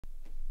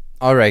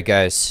All right,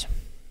 guys.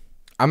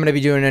 I'm going to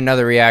be doing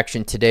another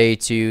reaction today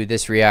to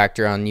this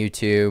reactor on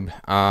YouTube.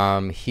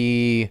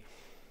 He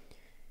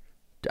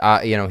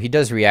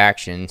does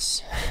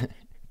reactions.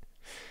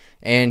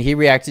 And he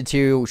reacted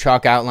to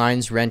Chalk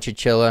Outline's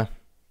Chinchilla.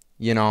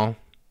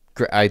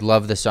 I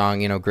love the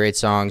song, great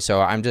song.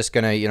 So I'm just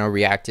going to,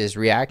 react to his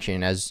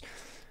reaction as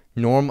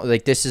normal.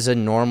 Like, this is a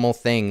normal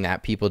thing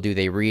that people do.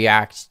 They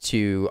react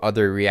to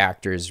other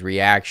reactors'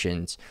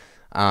 reactions.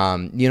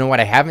 What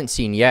I haven't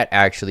seen yet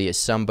actually is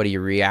somebody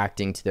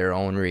reacting to their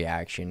own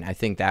reaction. I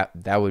think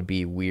that would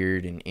be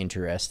weird and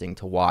interesting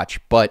to watch,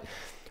 but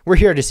we're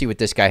here to see what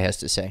this guy has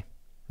to say.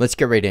 Let's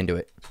get right into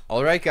it.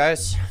 All right,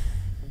 guys.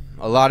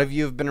 A lot of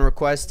you have been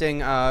requesting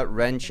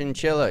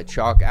Chinchilla,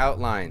 Chalk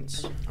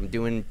Outlines. I'm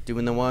doing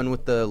the one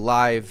with the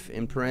live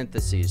in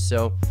parentheses.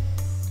 So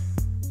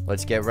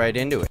let's get right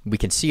into it. We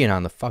can see it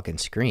on the fucking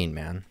screen,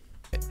 man.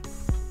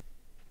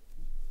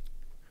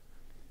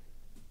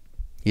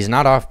 He's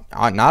not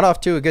off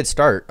to a good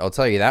start. I'll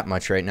tell you that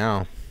much right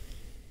now.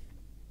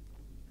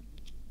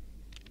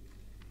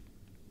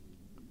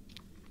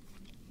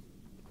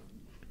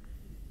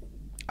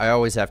 I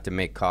always have to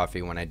make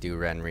coffee when I do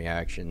Ren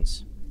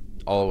reactions.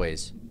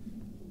 Always.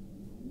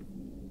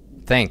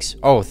 Thanks.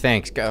 Oh,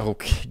 thanks. Oh,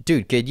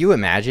 dude, could you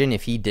imagine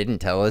if he didn't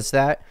tell us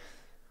that?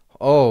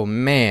 Oh,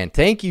 man.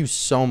 Thank you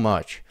so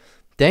much.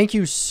 Thank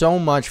you so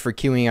much for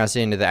queuing us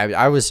into that.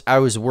 I was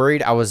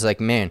worried. I was like,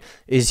 man,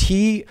 is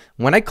he,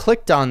 when I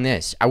clicked on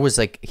this, I was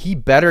like, he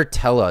better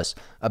tell us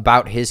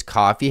about his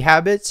coffee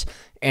habits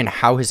and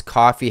how his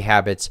coffee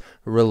habits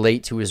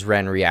relate to his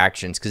Ren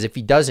reactions. Because if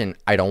he doesn't,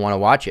 I don't want to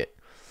watch it.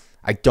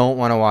 I don't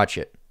want to watch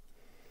it.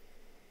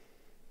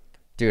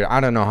 Dude,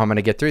 I don't know how I'm going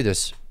to get through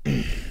this.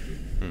 Is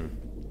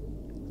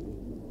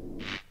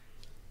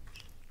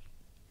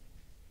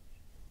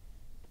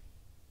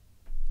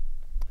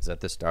that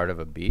the start of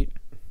a beat?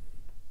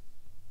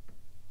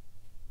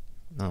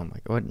 Oh my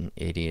god, what an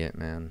idiot,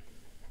 man.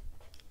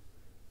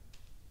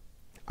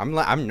 I'm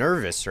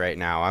nervous right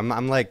now. I'm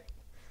a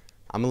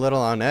little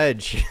on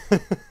edge.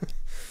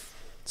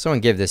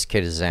 Someone give this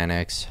kid a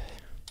Xanax.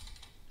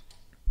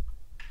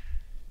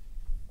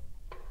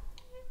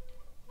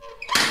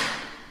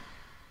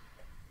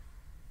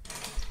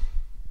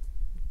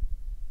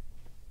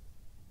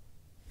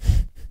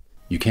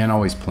 You can't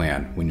always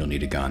plan when you'll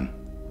need a gun.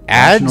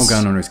 Ads? National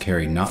gun owners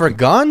carry not for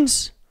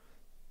guns?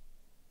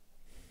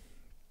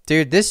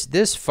 Dude, this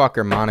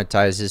fucker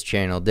monetized his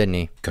channel, didn't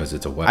he? Because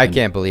it's a weapon. I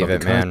can't believe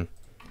it, man.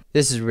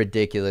 This is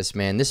ridiculous,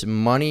 man. This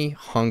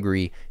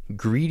money-hungry,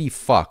 greedy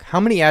fuck.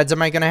 How many ads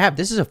am I going to have?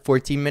 This is a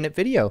 14-minute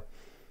video.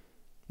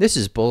 This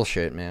is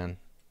bullshit, man.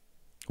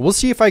 We'll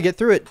see if I get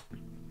through it.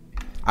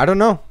 I don't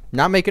know.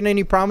 Not making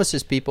any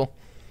promises, people.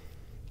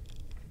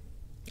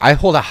 I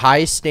hold a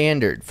high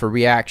standard for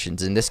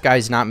reactions, and this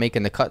guy's not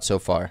making the cut so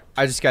far.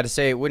 I just got to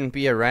say, it wouldn't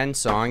be a Ren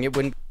song. It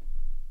wouldn't.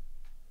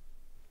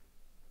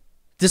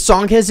 The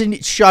song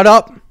hasn't. Shut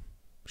up.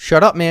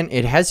 Shut up, man.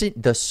 It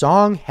hasn't. The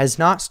song has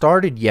not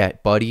started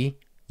yet, buddy.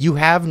 You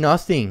have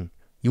nothing.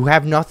 You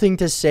have nothing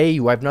to say.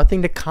 You have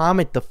nothing to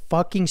comment. The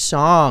fucking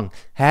song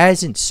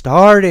hasn't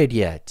started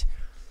yet.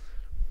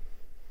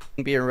 It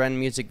wouldn't be a Ren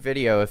music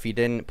video if he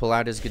didn't pull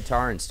out his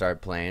guitar and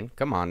start playing.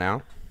 Come on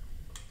now.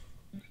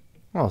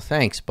 Oh,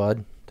 thanks,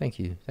 bud. Thank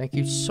you. Thank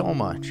you so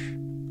much.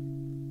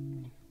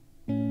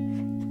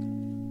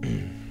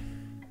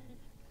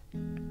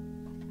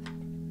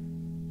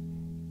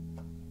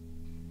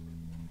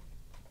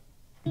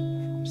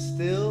 I'm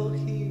still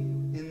here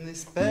in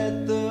this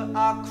bed that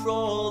I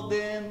crawled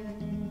in.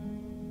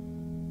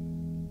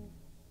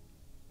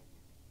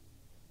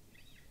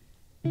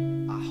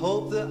 I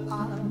hope that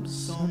I'm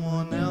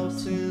someone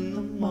else in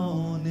the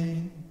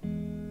morning.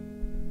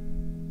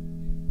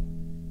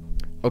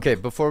 Okay,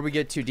 before we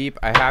get too deep,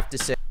 I have to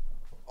say,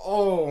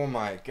 oh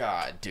my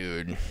god,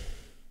 dude.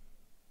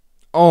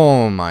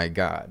 Oh my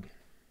god.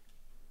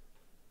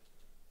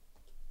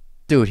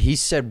 Dude, he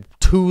said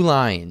 2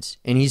 lines,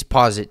 and he's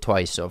paused it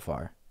twice so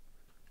far.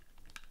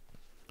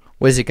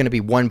 Was it going to be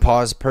 1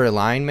 pause per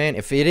line, man?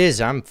 If it is,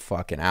 I'm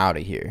fucking out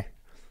of here.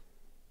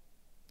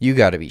 You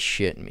got to be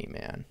shitting me,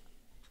 man.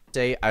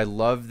 I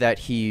love that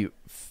he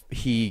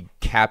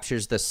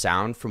captures the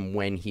sound from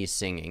when he's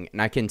singing,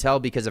 and I can tell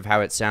because of how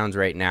it sounds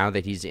right now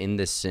that he's in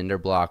this cinder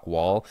block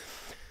wall.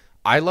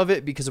 I love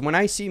it because when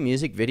I see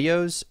music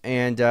videos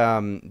and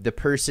the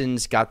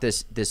person's got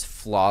this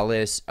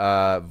flawless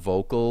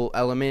vocal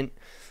element,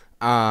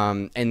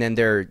 and then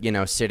they're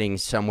sitting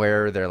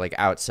somewhere, they're like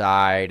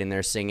outside and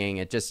they're singing,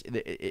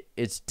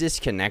 it's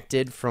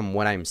disconnected from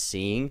what I'm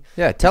seeing.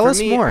 Yeah, tell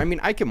us more. I mean,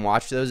 I can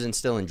watch those and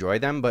still enjoy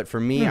them, but for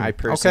me, I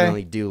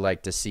personally do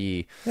like to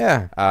see.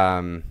 Yeah.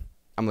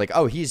 I'm like,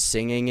 oh, he's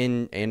singing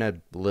in a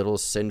little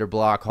cinder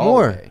block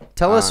hallway. More.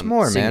 Tell us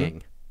more, singing.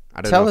 Man.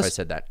 I don't know if I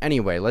said that.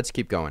 Anyway, let's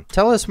keep going.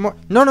 Tell us more.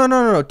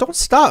 No. Don't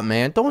stop,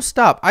 man. Don't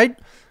stop. I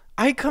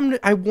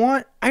don't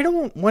want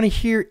to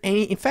hear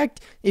any. In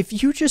fact,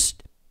 if you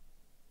just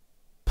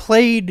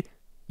played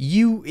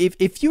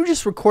if you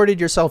just recorded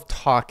yourself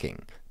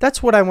talking,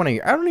 that's what I want to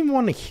hear. I don't even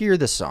want to hear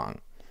the song.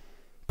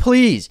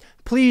 Please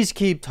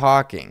keep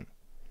talking.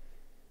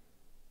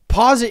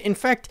 Pause it. In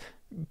fact,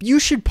 you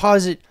should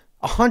pause it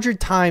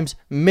 100 times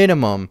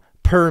minimum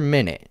per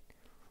minute.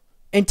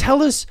 And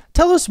tell us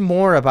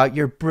more about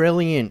your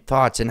brilliant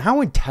thoughts and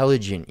how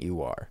intelligent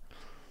you are.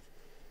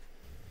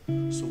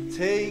 So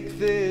take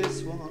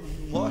this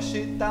one, wash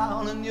it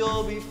down and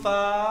you'll be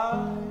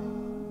fine.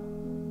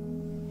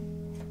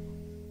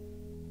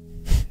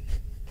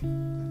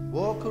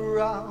 Walk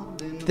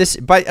around in This,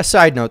 by a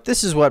side note,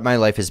 this is what my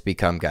life has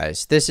become,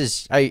 guys. This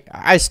is,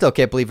 I still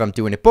can't believe I'm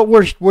doing it, but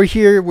we're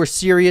here, we're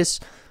serious,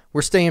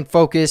 we're staying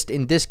focused,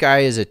 and this guy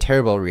is a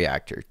terrible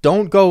reactor.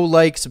 Don't go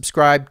like,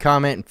 subscribe,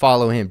 comment, and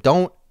follow him.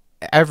 Don't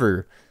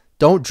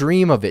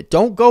dream of it.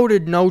 Don't go to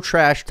No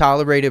Trash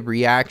Tolerated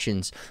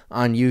Reactions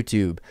on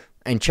YouTube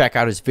and check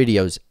out his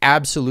videos.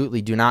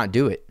 Absolutely do not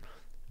do it.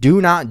 Do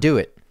not do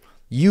it.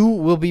 You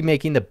will be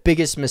making the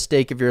biggest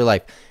mistake of your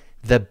life.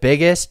 The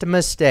biggest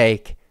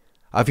mistake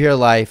of your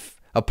life,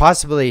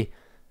 possibly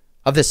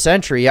of the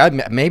century,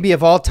 maybe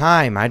of all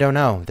time. I don't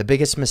know. The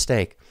biggest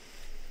mistake.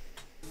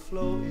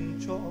 floating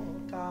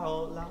chalk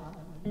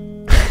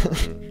outline.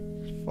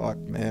 Fuck,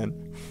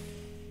 man.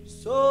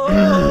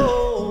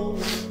 So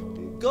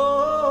it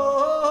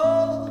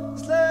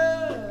goes,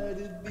 let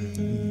it be.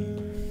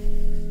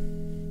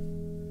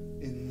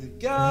 In the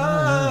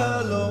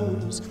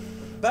gallows,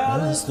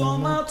 balanced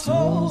on my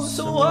toes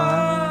so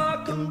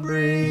I can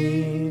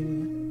breathe.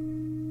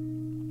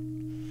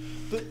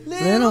 But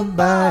Little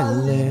by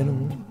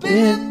little,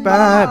 bit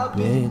by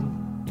bit,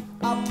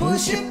 I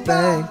push it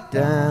back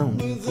down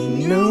with a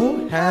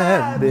new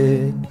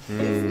habit.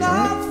 If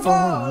not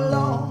for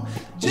long,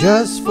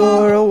 Just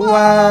for a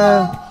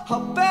while,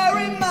 I'll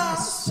bury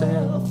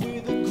myself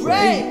with a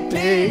great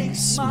big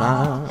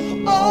smile.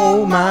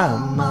 Oh my,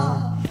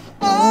 my,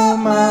 oh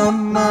my,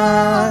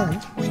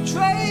 my. We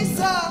trace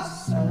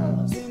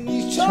ourselves in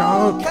these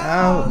Chalk chalk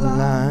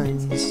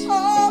outlines. outlines.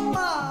 Oh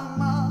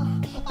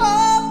my,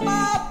 oh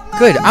my.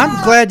 Good.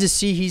 I'm glad to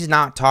see he's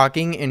not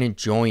talking and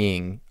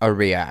enjoying a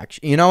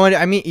reaction. You know what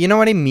I mean? You know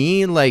what I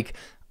mean? Like,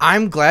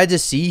 I'm glad to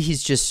see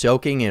he's just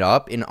soaking it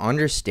up and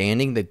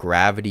understanding the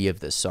gravity of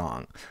the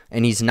song.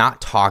 And he's not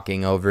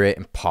talking over it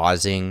and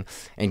pausing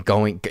and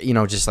going, you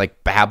know, just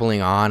like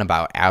babbling on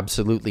about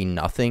absolutely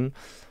nothing.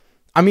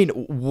 I mean,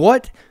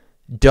 what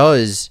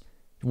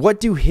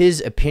do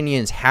his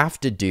opinions have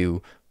to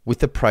do with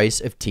the price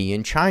of tea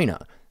in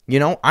China? You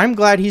know, I'm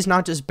glad he's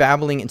not just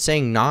babbling and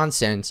saying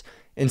nonsense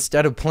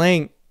instead of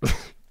playing the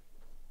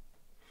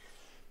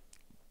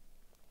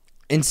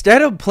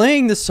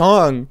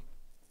song.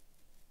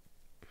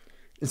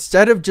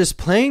 Instead of just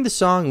playing the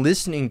song,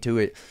 listening to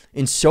it,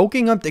 and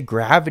soaking up the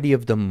gravity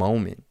of the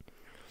moment.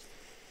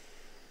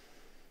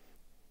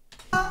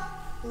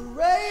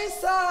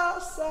 Erase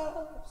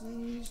ourselves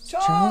in these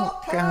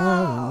chalk Chalk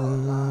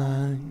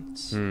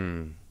outlines.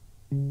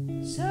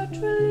 outlines.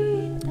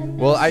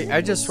 Well, I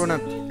just want to...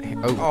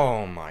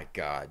 Oh my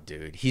god,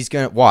 dude. He's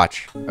going to...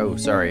 Watch. Oh,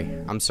 sorry.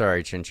 I'm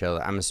sorry,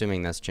 Chinchilla. I'm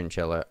assuming that's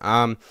Chinchilla.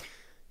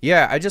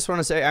 Yeah, I just want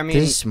to say, I mean,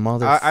 This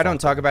motherfucker. I don't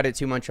talk about it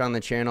too much on the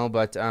channel,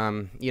 but,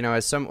 you know,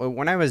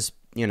 when I was,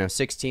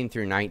 16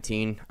 through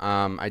 19,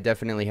 I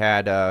definitely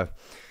had, I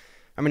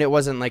mean, it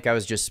wasn't like I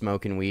was just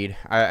smoking weed.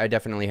 I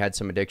definitely had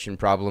some addiction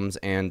problems,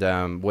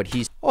 and, what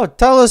he's... Oh,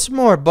 tell us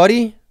more,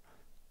 buddy.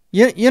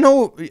 You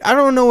know, I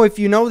don't know if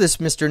you know this,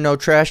 Mr. No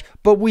Trash,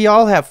 but we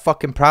all have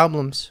fucking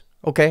problems,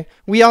 okay?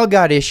 We all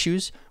got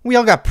issues. We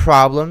all got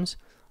problems,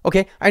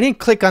 okay? I didn't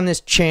click on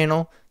this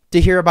channel to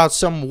hear about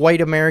some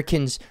white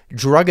American's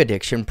drug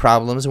addiction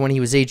problems when he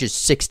was ages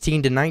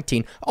 16 to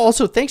 19.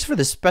 Also, thanks for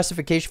the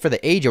specification for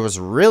the age. I was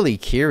really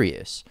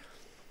curious.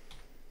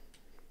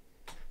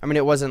 I mean,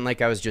 it wasn't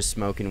like I was just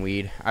smoking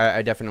weed.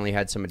 I definitely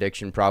had some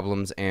addiction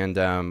problems, and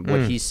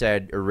what he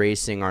said,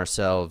 erasing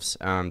ourselves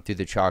through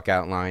the chalk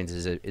outlines,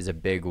 is a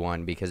big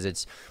one, because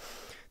it's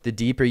the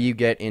deeper you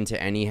get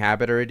into any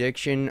habit or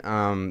addiction,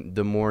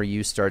 the more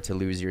you start to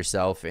lose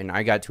yourself. And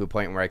I got to a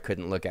point where I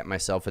couldn't look at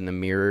myself in the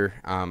mirror.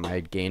 I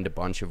had gained a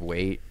bunch of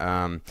weight.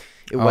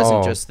 It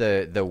wasn't just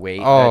the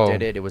weight that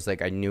did it. It was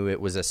like I knew it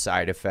was a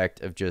side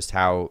effect of just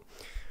how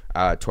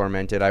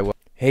tormented I was.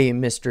 Hey,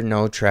 Mr.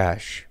 No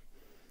Trash.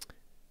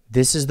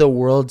 This is the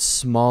world's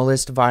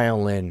smallest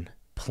violin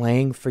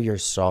playing for your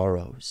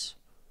sorrows.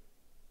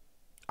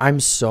 I'm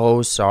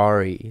so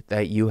sorry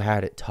that you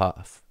had it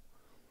tough.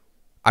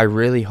 I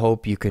really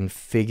hope you can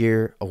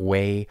figure a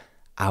way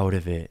out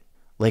of it,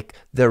 like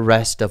the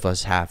rest of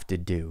us have to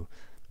do.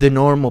 The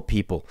normal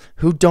people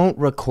who don't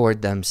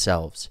record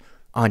themselves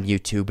on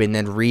YouTube and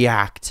then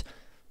react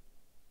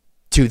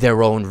to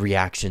their own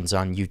reactions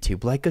on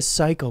YouTube like a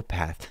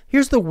psychopath.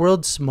 Here's the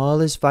world's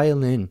smallest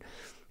violin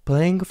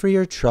playing for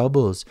your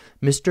troubles,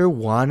 Mr.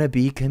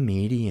 Wannabe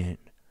Comedian.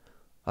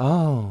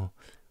 Oh,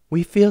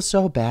 we feel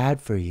so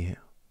bad for you.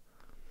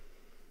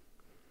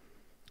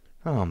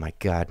 Oh my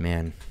god,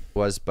 man.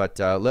 But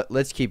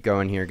let's keep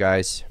going here,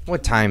 guys.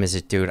 What time is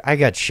it, dude? I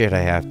got shit I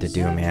have to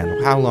do,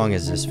 man. How long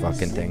is this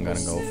fucking thing gonna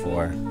go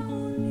for?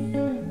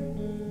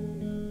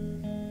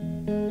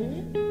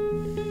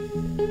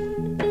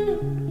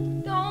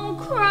 Don't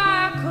cry.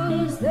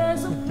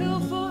 There's a pill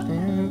for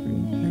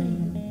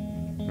everything.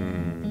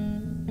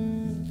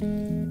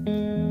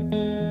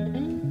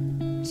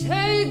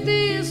 Take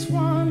this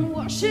one,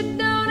 wash it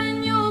down,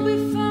 and you'll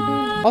be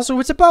fine. Also,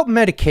 it's about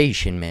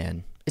medication,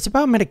 man. It's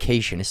about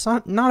medication. It's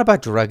not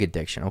about drug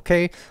addiction,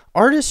 okay?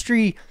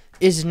 Artistry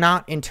is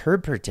not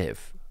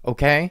interpretive,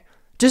 okay?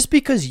 Just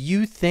because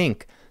you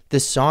think the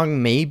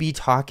song may be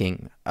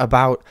talking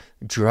about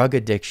drug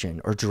addiction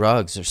or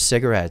drugs or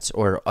cigarettes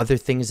or other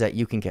things that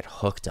you can get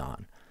hooked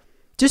on,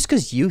 just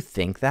because you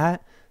think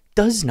that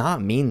does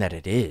not mean that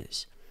it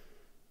is,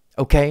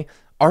 okay?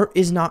 Art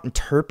is not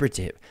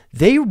interpretive.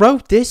 They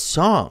wrote this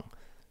song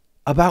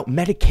about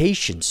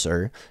medication,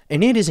 sir,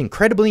 and it is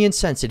incredibly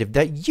insensitive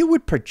that you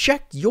would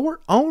project your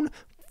own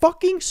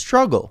fucking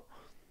struggle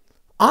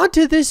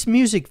onto this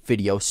music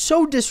video.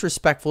 So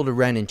disrespectful to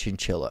Ren and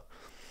Chinchilla.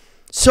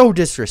 So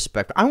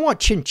disrespectful. I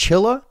want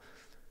Chinchilla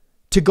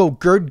to go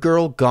Good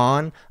Girl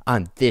Gone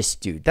on this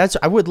dude.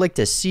 I would like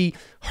to see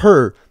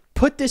her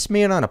put this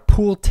man on a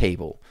pool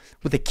table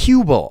with a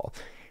cue ball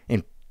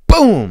and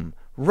boom,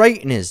 right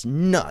in his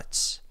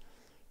nuts.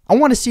 I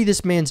want to see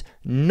this man's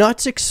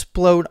nuts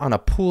explode on a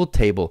pool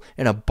table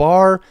in a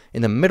bar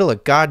in the middle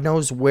of God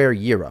knows where,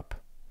 Europe.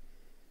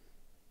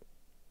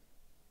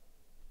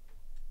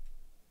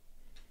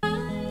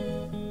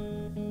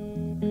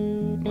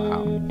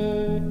 Wow.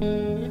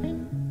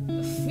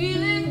 The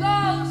feeling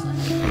goes and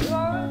you're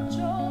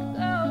choked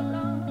out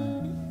on.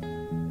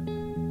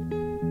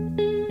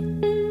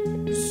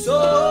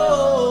 So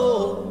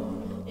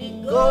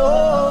it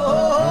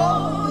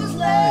goes,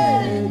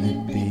 let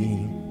it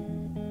be.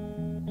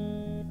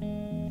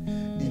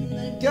 In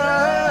the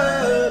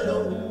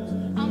gallows,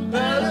 I'm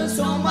balanced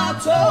on my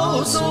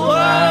toes so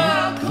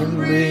I can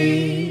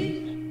breathe.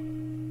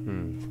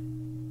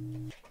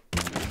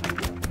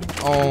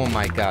 Oh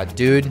my god,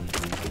 dude.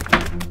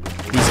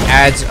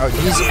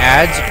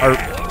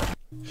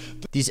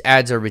 These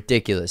ads are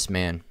ridiculous,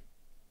 man.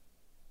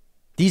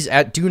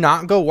 Do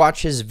not go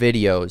watch his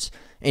videos,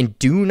 and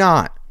do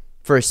not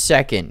for a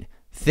second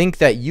think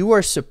that you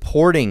are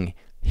supporting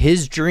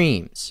his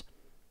dreams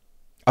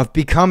of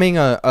becoming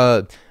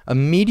a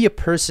media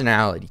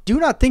personality. Do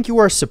not think you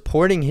are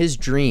supporting his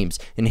dreams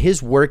and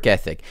his work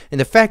ethic and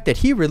the fact that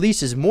he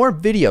releases more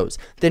videos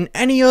than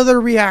any other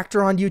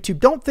reactor on YouTube.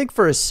 Don't think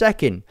for a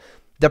second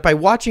that by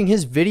watching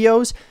his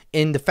videos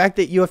and the fact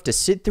that you have to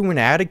sit through an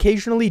ad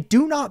occasionally,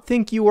 do not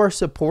think you are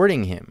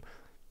supporting him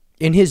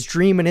in his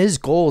dream and his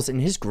goals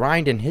and his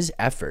grind and his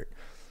effort.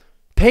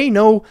 Pay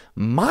no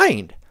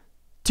mind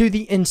to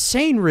the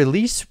insane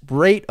release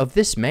rate of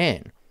this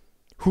man,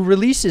 who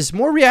releases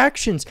more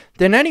reactions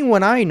than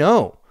anyone I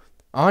know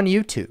on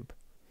YouTube.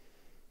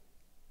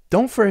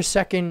 Don't for a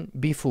second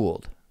be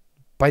fooled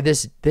by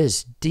this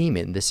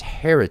demon, this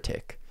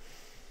heretic.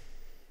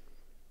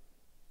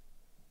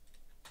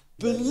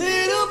 But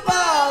little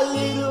by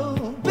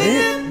little,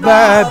 bit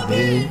by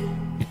bit,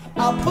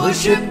 I'll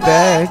push it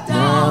back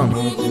down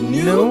with a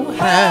new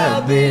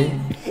habit.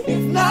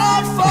 If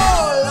not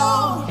for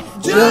long,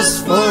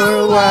 just for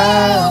a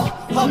while,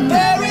 I'll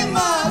bury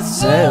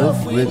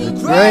myself with a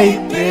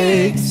great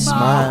big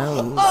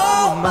smile.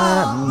 Oh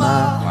my,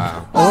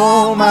 my,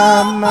 oh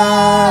my,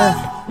 my,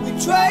 we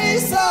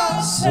trace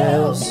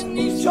ourselves in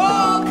these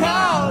chalk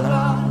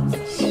outlines.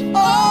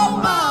 Oh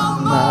my,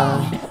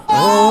 my,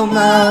 oh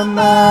my,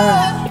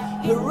 my,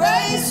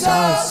 erase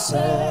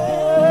ourselves.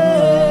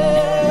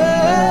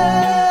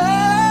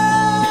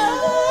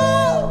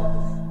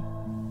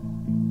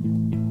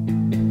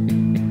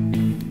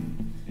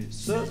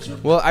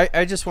 Well,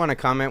 I just want to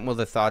comment with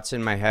the thoughts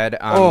in my head.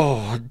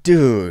 Oh,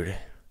 dude.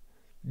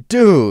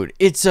 Dude,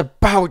 it's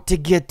about to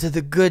get to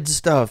the good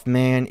stuff,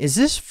 man. Is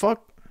this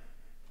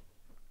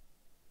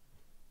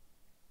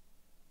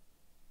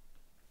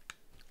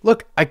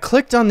Look, I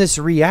clicked on this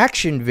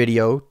reaction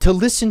video to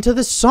listen to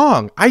the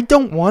song. I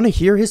don't want to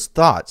hear his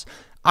thoughts.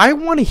 I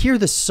want to hear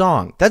the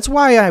song. That's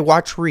why I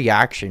watch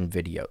reaction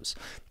videos,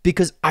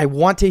 because I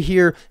want to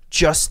hear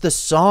just the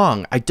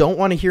song. I don't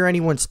want to hear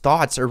anyone's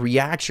thoughts or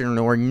reaction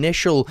or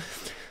initial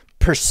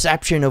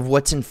perception of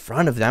what's in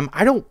front of them.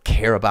 I don't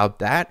care about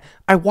that.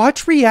 I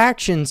watch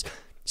reactions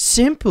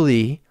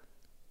simply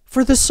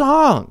for the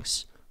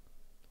songs.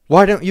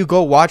 Why don't you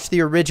go watch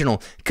the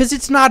original? Because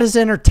it's not as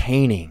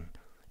entertaining.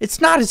 It's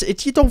not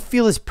as, you don't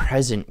feel as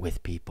present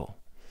with people.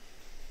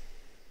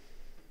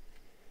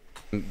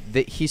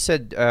 He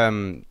said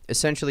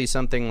essentially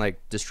something like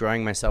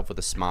destroying myself with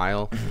a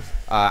smile.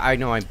 I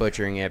know I'm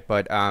butchering it,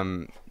 but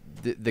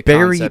the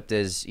concept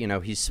is, you know,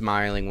 he's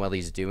smiling while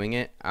he's doing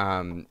it.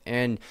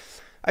 And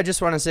I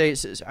just want to say,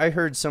 I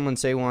heard someone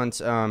say once,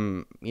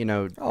 you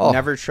know,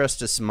 never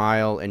trust a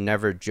smile and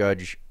never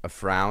judge a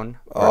frown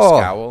or a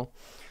scowl.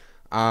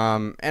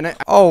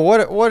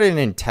 What an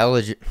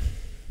intelligent.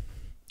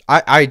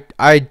 I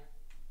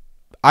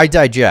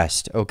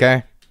digest,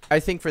 okay? I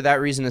think for that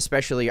reason,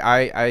 especially,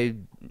 I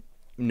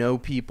know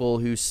people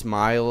who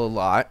smile a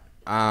lot,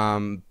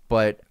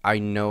 but I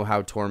know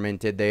how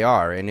tormented they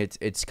are, and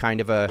it's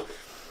kind of a,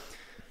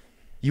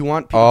 you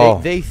want people,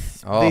 they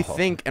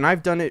think, and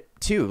I've done it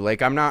too.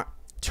 Like, I'm not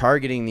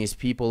targeting these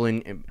people,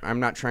 and I'm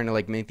not trying to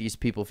like make these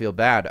people feel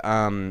bad.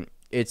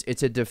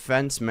 It's a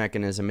defense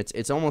mechanism.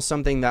 It's almost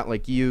something that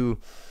like you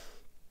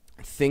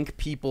think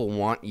people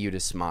want you to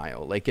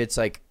smile. Like it's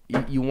like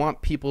you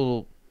want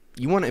people,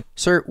 you want to.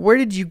 Sir, where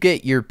did you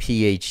get your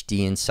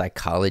PhD in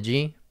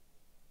psychology?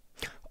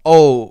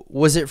 Oh,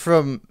 was it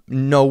from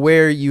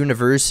Nowhere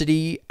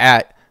University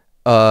at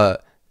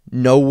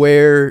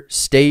Nowhere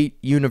State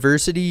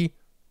University?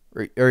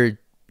 Or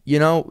you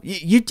know,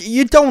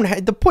 you don't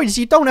have, the point is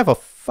you don't have a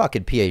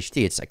fucking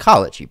PhD in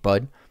psychology,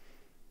 bud.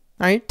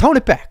 All right, tone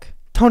it back.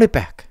 Tone it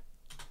back.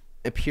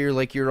 Appear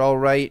like you're all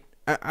right.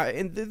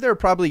 And there are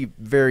probably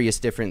various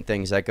different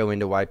things that go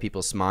into why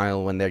people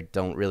smile when they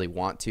don't really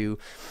want to.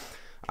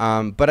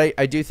 But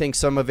I do think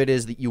some of it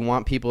is that you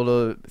want people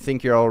to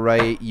think you're all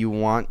right. You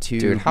want to,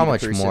 dude, how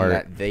much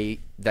more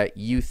that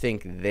you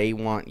think they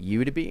want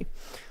you to be.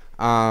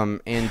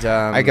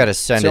 I gotta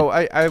send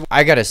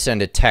I gotta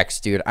send a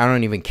text, dude. I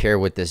don't even care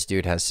what this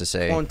dude has to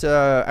say.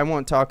 I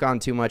won't talk on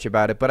too much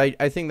about it, but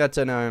I think that's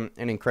an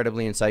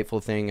incredibly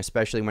insightful thing,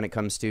 especially when it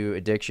comes to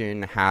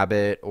addiction,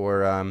 habit,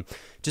 or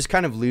just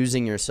kind of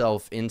losing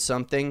yourself in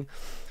something.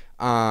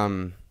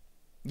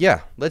 Yeah,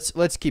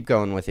 let's keep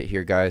going with it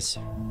here, guys.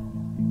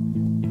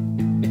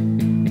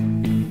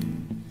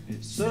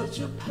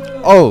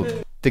 Oh,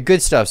 the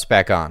good stuff's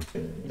back on.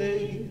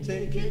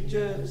 Take it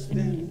just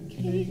in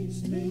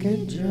case. Take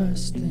it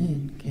just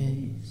in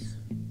case.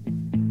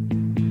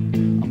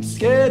 I'm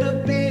scared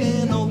of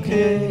being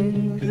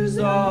okay, 'cause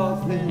all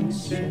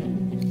things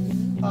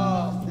change.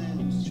 All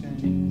things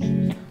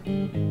change.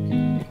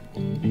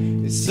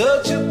 It's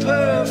such a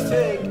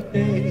perfect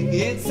day.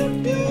 It's a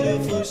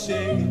beautiful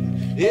shade.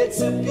 It's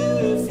a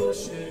beautiful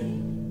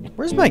shade.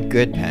 Where's my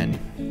good pen?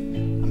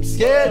 I'm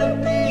scared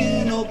of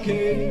being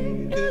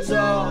okay, 'cause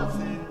all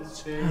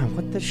things change. Ah,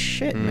 what the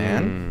shit,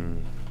 man?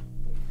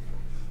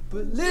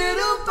 But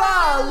little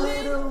by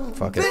little,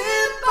 Fuck it.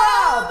 bit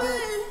by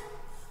bit,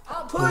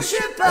 I'll push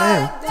it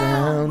back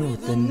down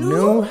with a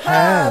new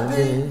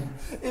habit.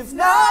 If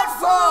not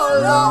for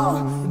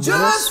long,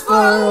 just for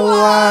a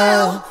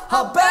while,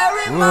 I'll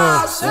bury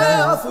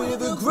myself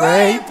with a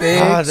great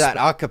big. Ah, that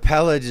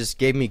acapella just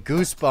gave me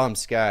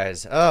goosebumps,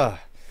 guys. Ugh.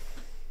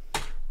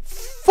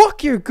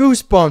 Fuck your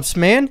goosebumps,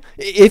 man.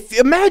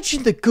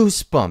 Imagine the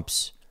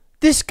goosebumps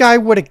this guy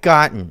would have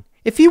gotten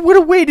if he would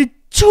have waited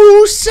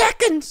 2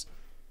 seconds.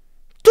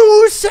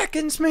 2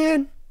 seconds,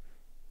 man.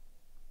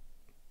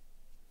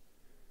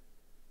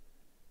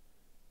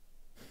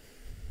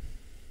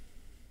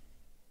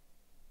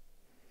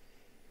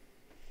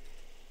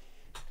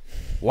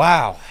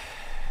 Wow.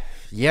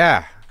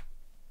 Yeah.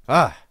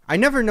 I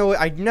never know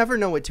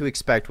what to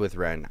expect with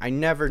Ren. I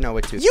never know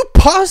what to. You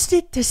paused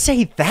it to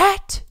say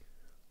that?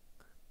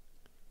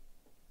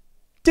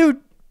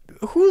 Dude,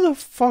 who the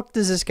fuck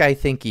does this guy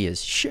think he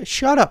is?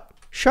 Shut up.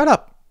 Shut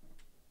up.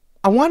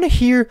 I want to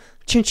hear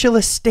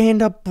Chinchilla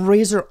stand up,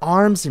 raise her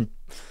arms, and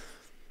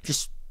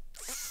just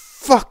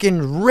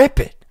fucking rip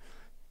it.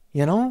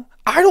 You know?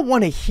 I don't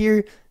want to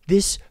hear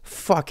this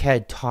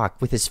fuckhead talk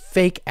with his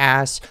fake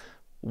ass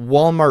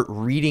Walmart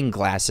reading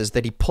glasses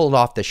that he pulled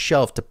off the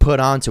shelf to put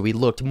on so he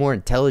looked more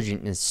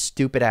intelligent in his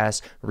stupid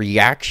ass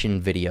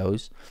reaction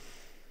videos.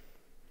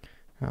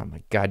 Oh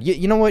my god.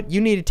 You know what?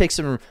 You need to take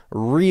some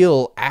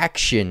real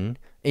action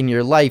in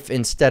your life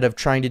instead of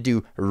trying to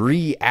do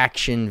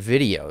reaction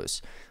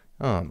videos.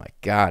 Oh my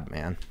god,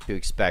 man. To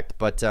expect.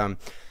 But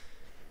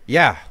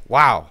yeah,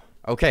 wow.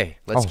 Okay,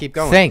 let's keep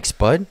going. Thanks,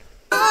 bud.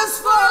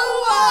 Just for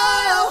a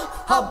while,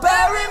 I'll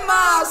bury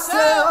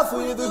myself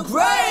with a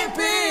great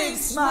big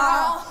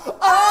smile.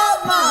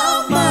 Oh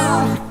my,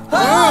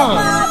 oh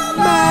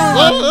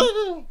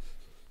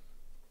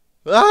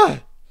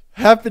my.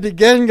 Happened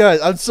again,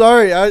 guys. I'm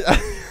sorry.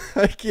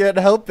 I can't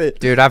help it.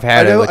 Dude, I've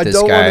had it with this guy.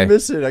 I don't want to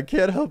miss it. I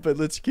can't help it.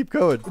 Let's keep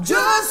going.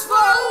 Just for a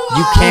while,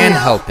 you can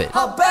help it.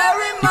 I'll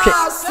bury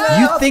myself.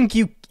 You think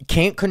you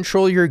can't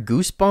control your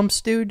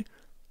goosebumps, dude?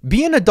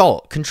 Be an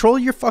adult. Control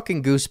your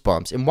fucking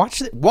goosebumps and watch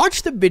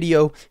the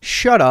video.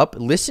 Shut up.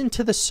 Listen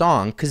to the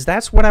song, because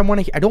that's what I want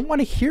to hear. I don't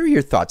want to hear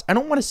your thoughts. I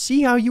don't want to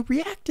see how you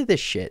react to this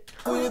shit.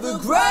 With a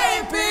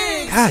great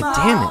big God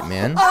damn it,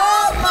 man.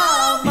 Oh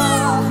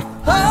mama,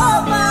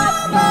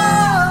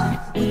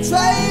 we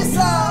trace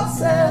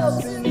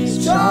ourselves in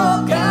these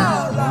chalk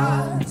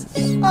outlines.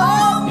 Oh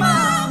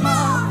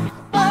mama,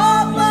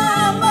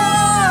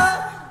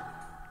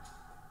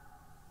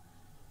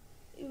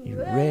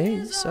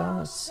 erase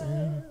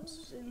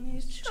ourselves in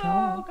these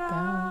chalk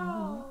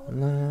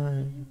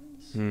outlines.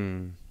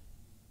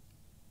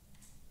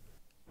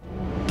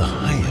 The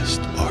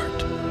highest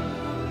art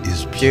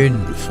is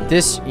beautiful.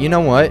 Dude, you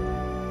know what?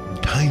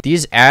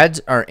 These ads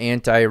are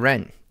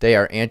anti-rent. They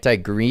are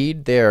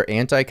anti-greed. They are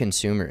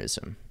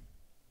anti-consumerism.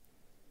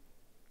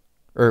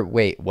 Or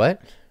wait,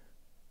 what?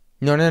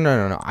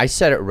 No. I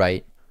said it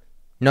right.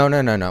 No.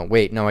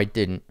 Wait, no, I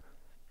didn't.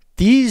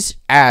 These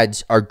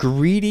ads are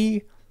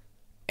greedy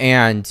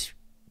and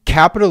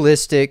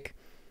capitalistic,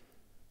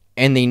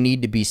 and they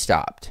need to be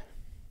stopped.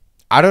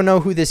 I don't know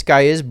who this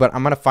guy is, but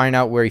I'm going to find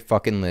out where he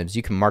fucking lives.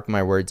 You can mark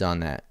my words on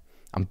that.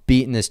 I'm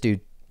beating this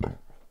dude.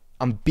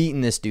 I'm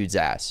beating this dude's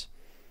ass.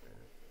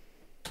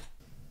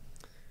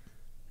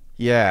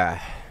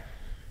 Yeah.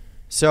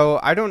 So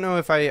I don't know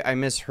if I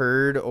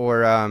misheard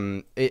or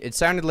it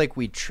sounded like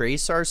we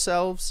trace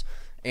ourselves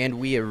and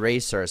we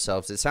erase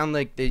ourselves. It sounded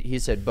like he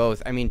said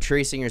both. I mean,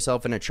 tracing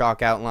yourself in a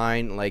chalk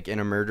outline, like in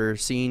a murder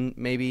scene,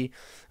 maybe.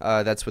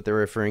 That's what they're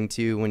referring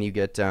to when you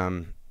get,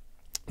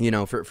 you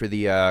know, for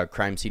the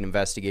crime scene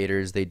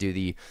investigators, they do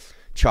the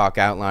chalk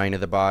outline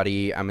of the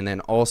body. And then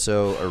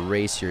also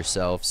erase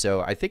yourself. So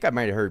I think I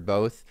might have heard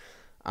both.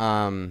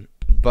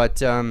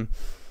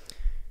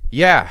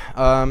 Yeah,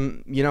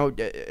 you know,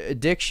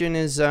 addiction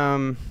is,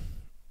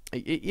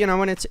 you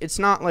know, and it's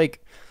not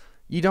like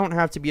you don't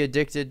have to be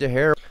addicted to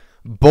heroin.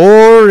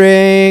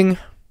 Boring.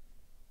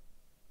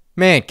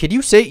 Man, could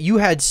you say you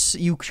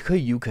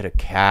could have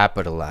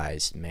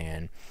capitalized,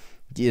 man.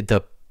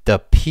 The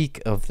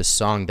peak of the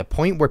song, the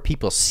point where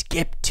people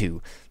skip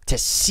to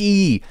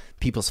see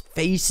people's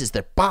faces,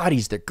 their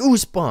bodies, their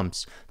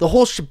goosebumps, the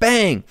whole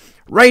shebang.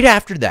 Right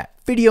after that,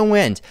 video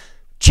ends.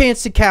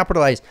 Chance to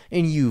capitalize,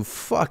 and you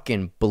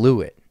fucking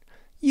blew it.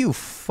 You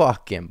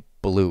fucking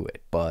blew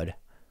it, bud.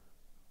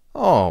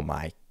 Oh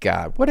my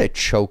God, what a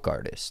choke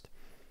artist.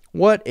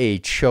 What a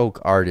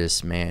choke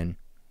artist, man.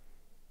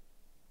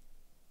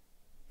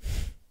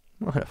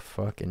 What a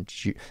fucking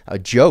a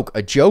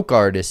joke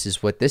artist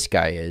is what this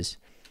guy is.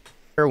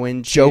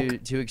 Heroin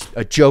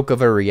a joke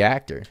of a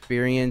reactor.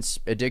 Experience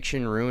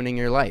addiction ruining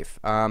your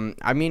life.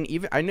 I mean,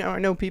 even I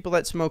know people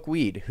that smoke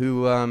weed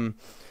who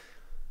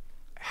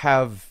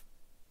have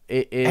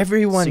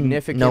everyone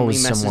significantly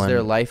knows messes someone.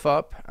 their life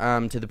up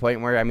to the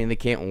point where, I mean, they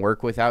can't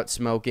work without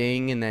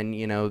smoking, and then,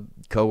 you know,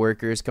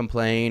 coworkers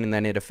complain, and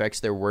then it affects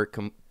their work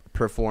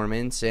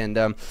performance.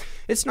 And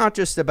it's not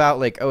just about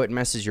like, oh, it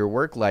messes your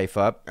work life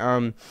up.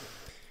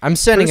 I'm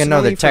sending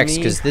another text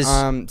because this.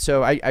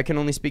 So I can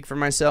only speak for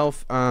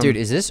myself. Dude,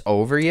 is this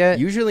over yet?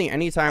 Usually,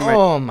 anytime.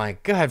 Oh my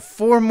God!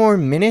 4 more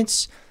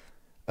minutes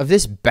of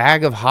this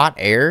bag of hot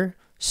air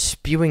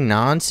spewing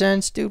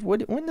nonsense, dude.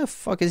 When the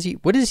fuck is he?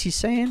 What is he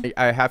saying?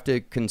 I have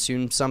to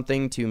consume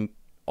something to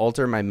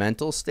alter my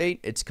mental state.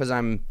 It's because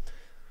I'm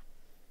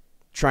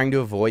trying to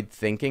avoid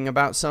thinking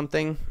about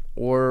something,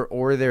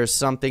 or there's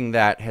something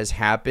that has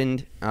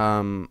happened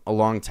a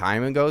long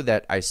time ago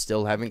that I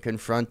still haven't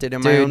confronted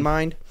in my own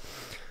mind.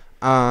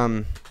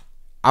 I'm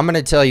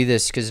gonna tell you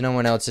this because no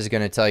one else is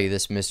gonna tell you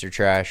this, Mr.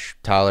 Trash.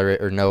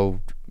 Tolerate or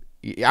no,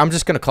 I'm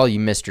just gonna call you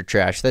Mr.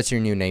 Trash. That's your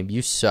new name.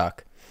 You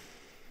suck.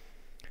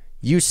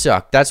 You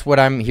suck. That's what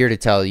I'm here to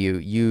tell you.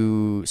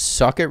 You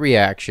suck at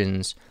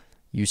reactions.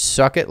 You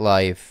suck at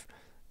life.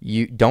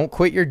 You don't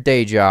quit your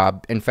day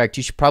job. In fact,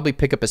 you should probably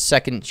pick up a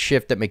second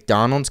shift at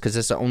McDonald's because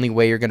that's the only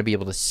way you're going to be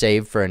able to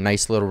save for a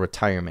nice little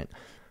retirement.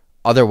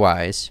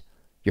 Otherwise,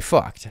 you're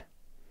fucked.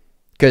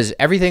 Because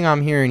everything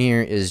I'm hearing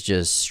here is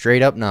just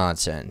straight up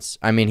nonsense.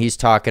 I mean, he's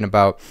talking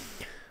about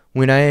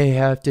when I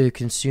have to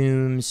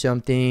consume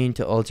something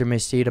to alter my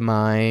state of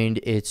mind,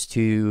 it's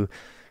to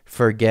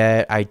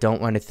forget. I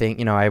don't want to think,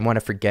 you know, I want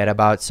to forget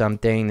about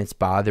something that's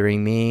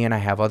bothering me, and I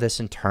have all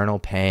this internal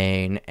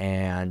pain,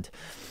 and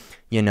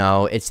you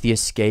know, it's the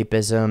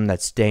escapism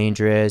that's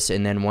dangerous.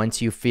 And then once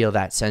you feel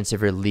that sense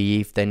of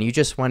relief, then you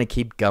just want to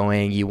keep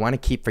going. You want to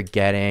keep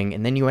forgetting,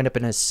 and then you end up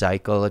in a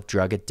cycle of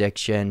drug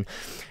addiction.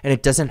 And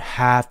it doesn't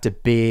have to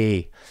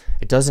be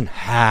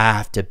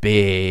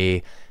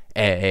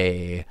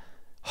a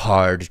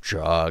hard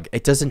drug.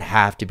 It doesn't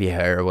have to be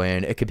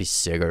heroin. It could be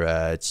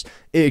cigarettes.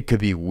 It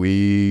could be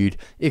weed.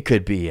 It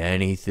could be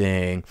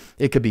anything.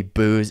 It could be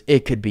booze.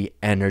 It could be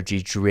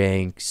energy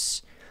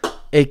drinks.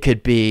 It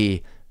could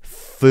be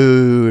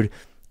food.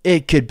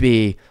 It could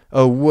be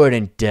a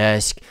wooden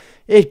desk.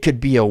 It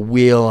could be a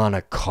wheel on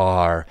a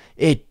car.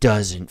 It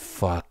doesn't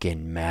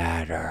fucking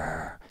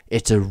matter.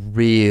 It's a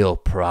real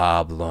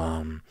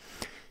problem.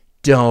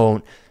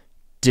 Don't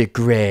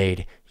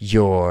degrade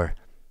your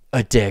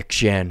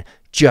addiction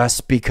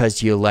just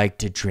because you like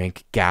to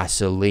drink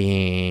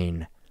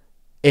gasoline.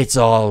 It's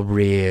all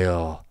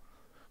real.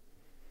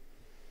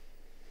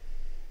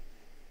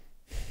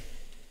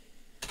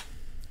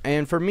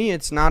 And for me,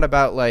 it's not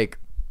about like,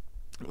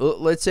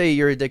 let's say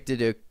you're addicted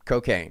to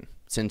cocaine,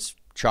 since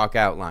chalk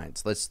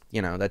outlines. That's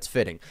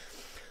fitting.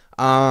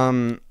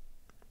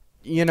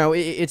 You know,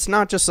 it's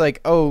not just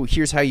like, oh,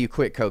 here's how you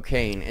quit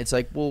cocaine. It's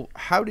like, well,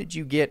 how did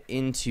you get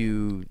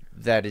into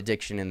that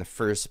addiction in the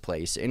first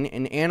place?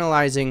 And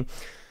analyzing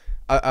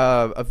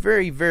a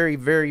very, very,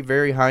 very,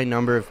 very high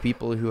number of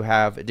people who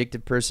have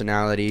addictive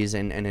personalities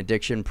and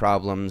addiction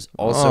problems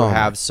also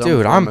have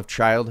some form of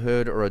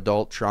childhood or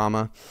adult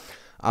trauma.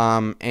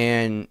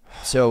 And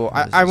so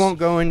I won't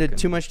go into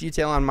too much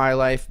detail on my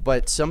life,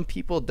 but some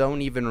people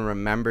don't even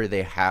remember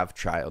they have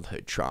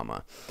childhood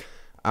trauma.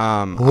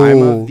 I'm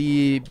of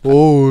the...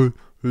 Oh,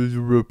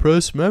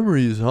 repressed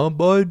memories, huh,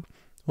 bud?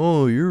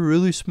 Oh, you're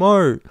really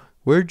smart.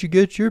 Where'd you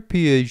get your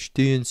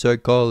PhD in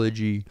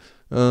psychology?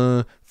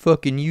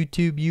 Fucking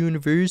YouTube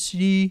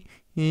University?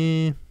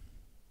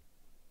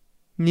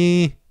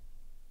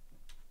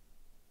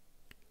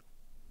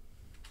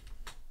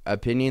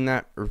 opinion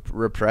that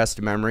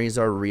repressed memories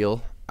are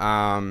real.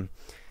 Oh,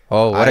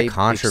 what a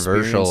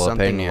controversial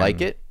something opinion.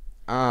 like it.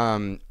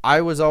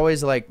 I was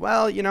always like,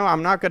 well, you know,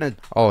 I'm not gonna.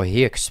 Oh,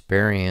 he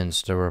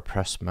experienced a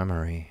repressed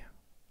memory.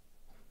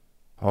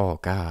 Oh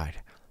God,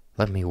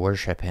 let me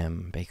worship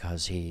him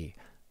because he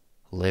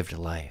lived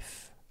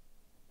life.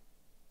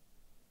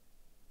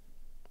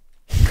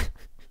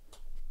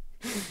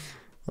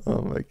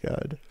 Oh my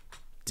God.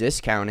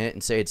 Discount it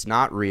and say it's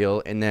not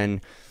real, and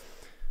then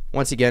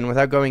once again,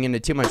 without going into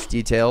too much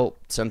detail,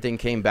 something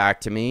came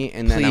back to me,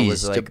 and then I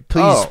was like,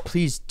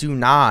 please do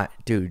not,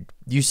 dude.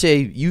 You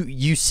say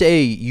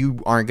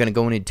you aren't gonna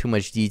go into too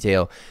much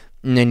detail,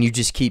 and then you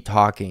just keep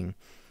talking.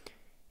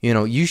 You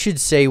know, you should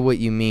say what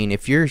you mean.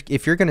 If you're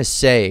gonna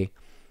say,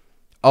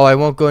 oh, I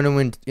won't go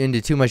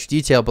into too much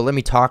detail, but let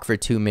me talk for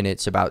 2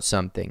 minutes about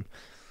something.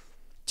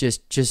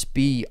 Just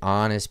be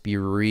honest, be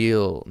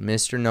real,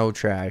 Mr. No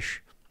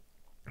Trash.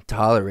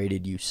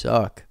 Tolerated, you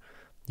suck.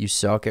 You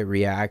suck at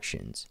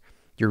reactions.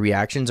 Your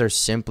reactions are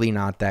simply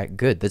not that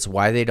good. That's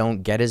why they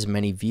don't get as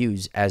many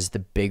views as the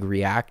big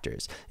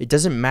reactors. It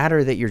doesn't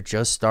matter that you're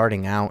just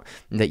starting out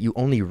and that you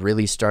only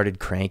really started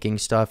cranking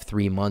stuff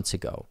 3 months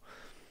ago,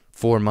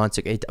 4 months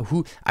ago.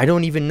 I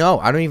don't even know.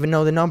 I don't even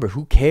know the number.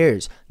 Who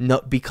cares?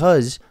 No,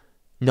 because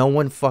no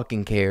one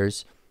fucking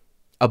cares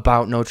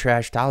about No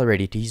Trash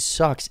Tolerated. He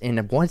sucks.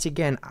 And once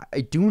again,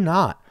 I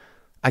cannot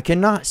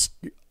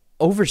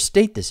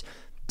overstate this.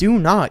 Do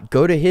not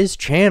go to his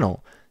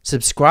channel,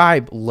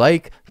 subscribe,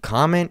 like,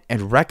 comment,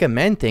 and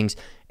recommend things,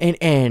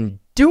 and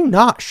do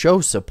not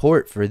show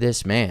support for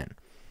this man.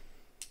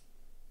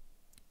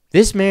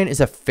 This man is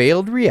a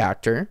failed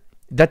reactor.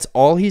 That's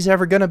all he's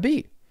ever going to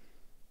be.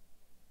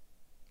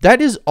 That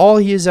is all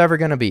he is ever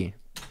going to be.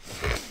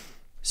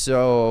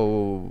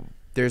 So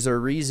there's a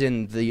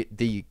reason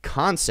the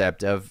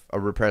concept of a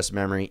repressed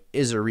memory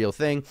is a real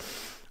thing.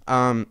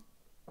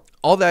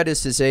 All that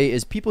is to say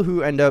is people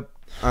who end up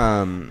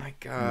my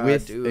God,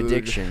 with dude.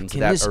 addictions Can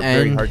that this are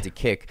very end? hard to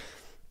kick.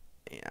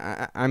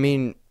 I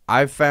mean,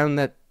 I've found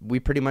that we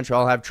pretty much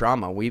all have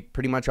trauma. We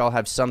pretty much all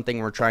have something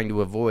we're trying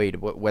to avoid,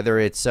 whether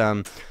it's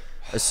a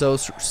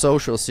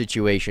social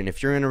situation,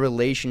 if you're in a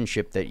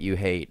relationship that you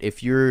hate,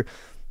 if you're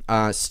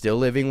still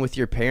living with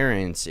your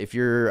parents, if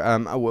you're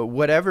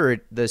whatever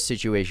the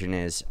situation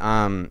is,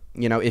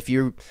 you know, if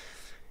you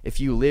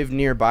live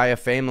nearby a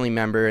family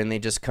member and they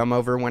just come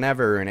over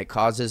whenever and it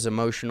causes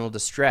emotional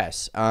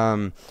distress,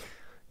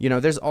 you know,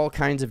 there's all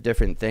kinds of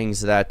different things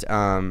that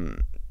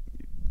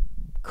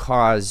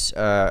cause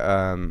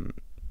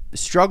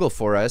struggle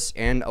for us,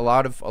 and a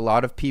lot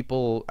of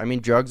people. I mean,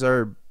 drugs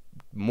are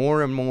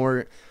more and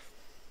more.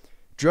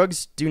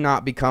 Drugs do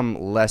not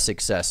become less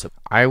accessible.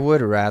 I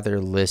would rather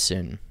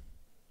listen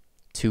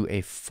to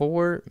a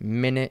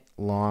 4-minute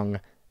long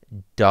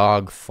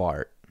dog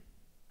fart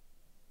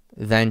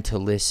than to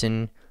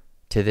listen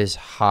to this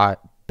hot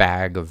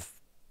bag of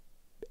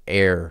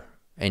air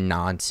and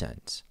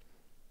nonsense.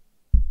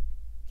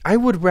 I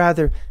would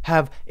rather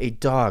have a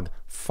dog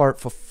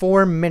fart for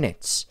 4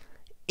 minutes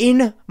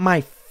in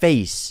my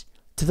face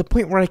to the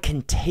point where I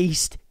can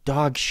taste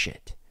dog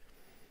shit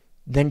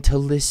than to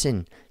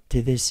listen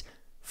to this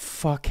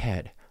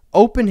fuckhead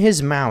open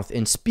his mouth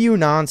and spew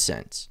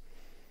nonsense.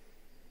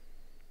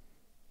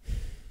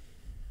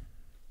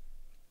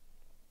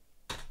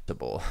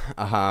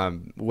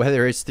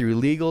 Whether it's through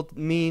legal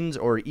means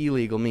or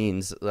illegal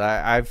means,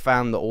 I've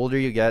found the older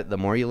you get, the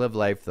more you live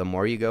life, the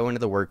more you go into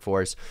the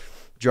workforce,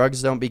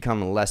 drugs don't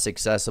become less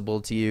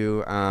accessible to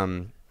you.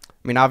 I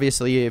mean,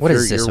 obviously, if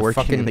you're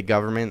working in the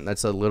government,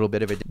 that's a little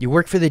bit of a... You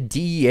work for the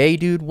DEA,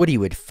 dude? What are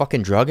you, a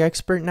fucking drug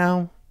expert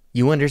now?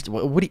 You understand?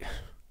 What do you...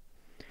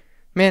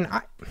 Man,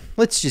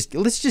 let's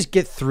just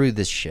get through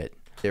this shit.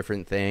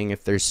 Different thing.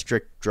 If there's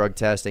strict drug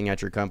testing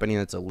at your company,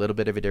 that's a little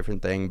bit of a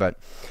different thing. But,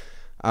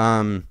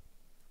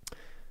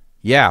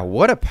 yeah,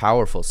 what a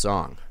powerful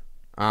song.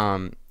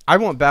 I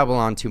won't babble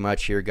on too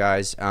much here,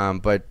 guys,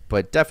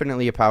 but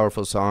definitely a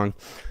powerful song.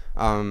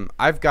 I'm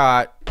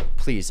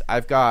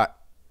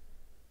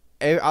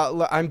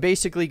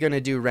basically going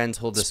to do Ren's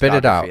whole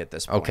discography at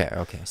this point.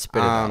 Okay.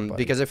 Spit it out, buddy.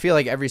 Because I feel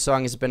like every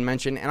song has been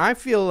mentioned, and I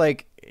feel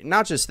like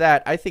not just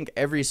that, I think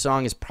every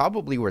song is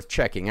probably worth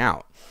checking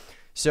out.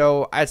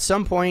 So at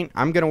some point,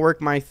 I'm going to work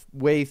my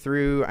way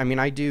through. I mean,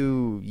 I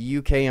do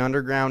UK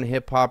underground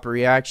hip-hop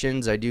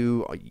reactions. I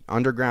do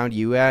underground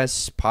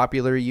US,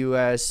 popular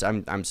US.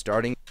 I'm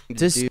starting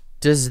to do...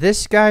 Does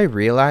this guy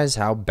realize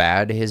how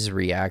bad his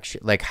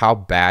reaction, like how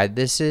bad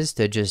this is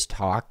to just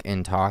talk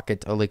and talk?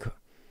 It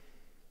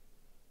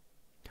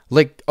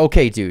like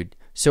okay, dude.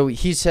 So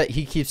he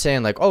keeps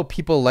saying like, oh,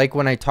 people like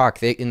when I talk.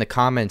 They in the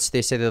comments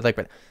they say they like,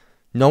 but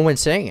no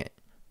one's saying it.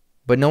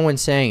 But no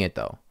one's saying it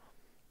though.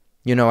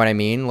 You know what I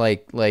mean?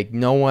 Like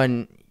no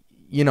one.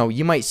 You know,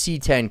 you might see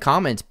 10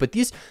 comments, but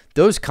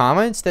those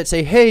comments that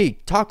say, hey,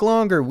 talk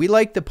longer. We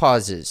like the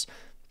pauses.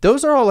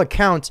 Those are all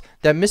accounts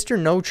that Mr.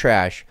 No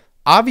Trash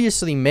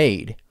obviously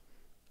made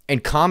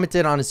and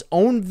commented on his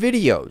own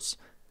videos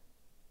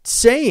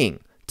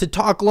saying to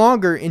talk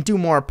longer and do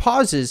more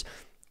pauses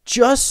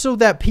just so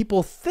that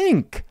people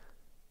think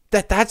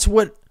that's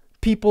what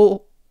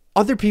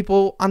other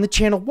people on the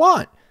channel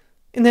want.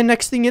 And then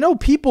next thing you know,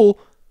 people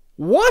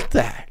want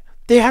that.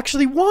 They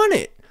actually want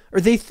it, or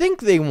they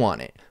think they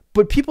want it.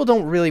 But people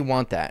don't really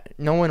want that.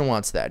 No one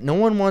wants that. No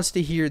one wants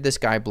to hear this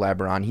guy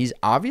blabber on. He's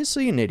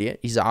obviously an idiot.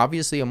 He's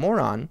obviously a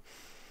moron.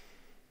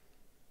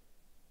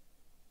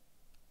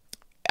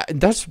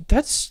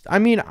 I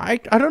mean, I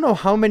don't know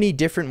how many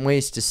different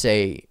ways to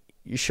say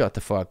you shut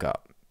the fuck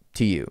up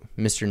to you,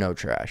 Mr. No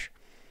Trash.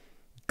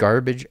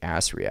 Garbage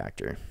ass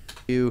reactor.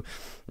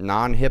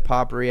 Non-hip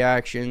hop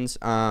reactions.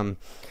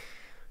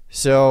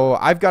 So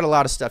I've got a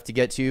lot of stuff to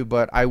get to,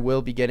 but I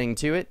will be getting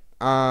to it.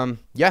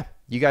 Yeah,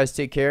 you guys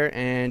take care,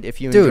 and if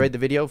you enjoyed the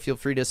video, feel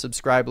free to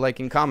subscribe, like,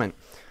 and comment.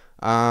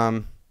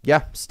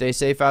 Yeah, stay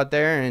safe out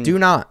there, and do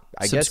not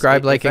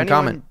subscribe, like, and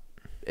comment.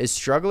 Is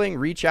struggling,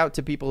 reach out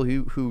to people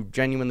who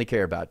genuinely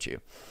care about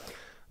you,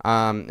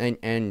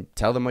 and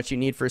tell them what you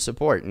need for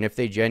support. And if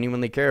they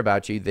genuinely care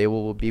about you, they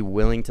will be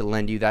willing to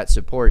lend you that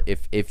support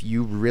if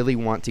you really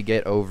want to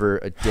get over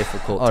a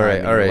difficult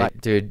time. All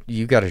right, dude,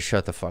 you gotta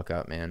shut the fuck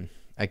up, man.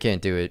 I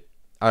can't do it.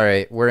 All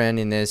right, we're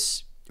ending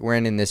this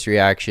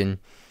reaction.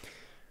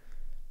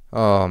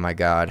 Oh my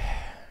god,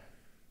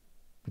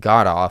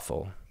 god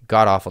awful,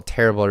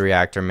 terrible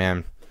reactor,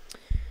 man.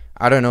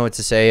 I don't know what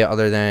to say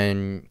other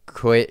than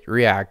quit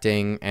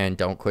reacting and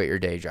don't quit your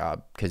day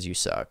job because you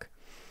suck.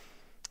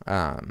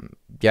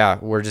 Yeah,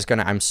 we're just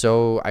gonna.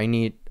 I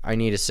need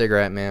a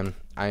cigarette, man.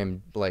 I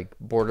am like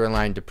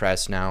borderline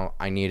depressed now.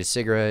 I need a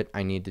cigarette.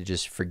 I need to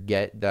just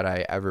forget that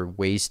I ever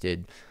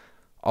wasted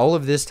all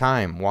of this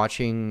time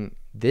watching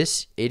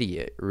this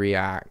idiot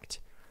react.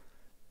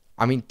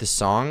 I mean, the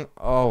song,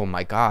 oh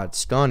my god,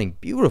 stunning,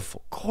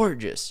 beautiful,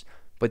 gorgeous.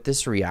 But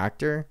this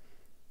reactor,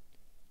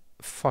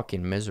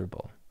 fucking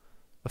miserable.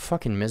 A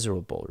fucking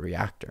miserable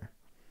reactor.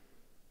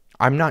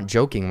 I'm not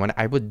joking when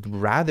I would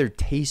rather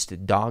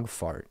taste dog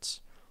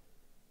farts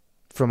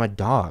from a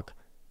dog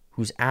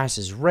whose ass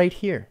is right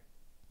here.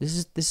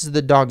 This is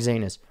the dog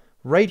Zanus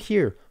right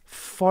here,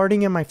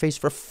 farting in my face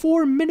for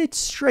 4 minutes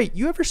straight.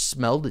 You ever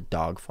smelled a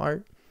dog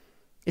fart?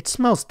 It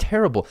smells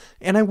terrible,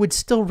 and I would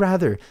still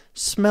rather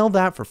smell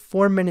that for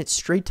 4 minutes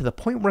straight to the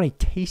point where I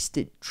taste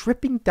it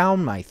dripping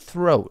down my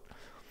throat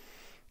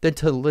than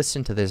to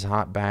listen to this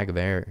hot bag of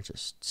air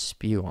just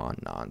spew on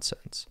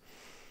nonsense.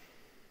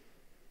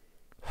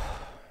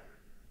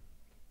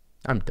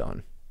 I'm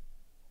done.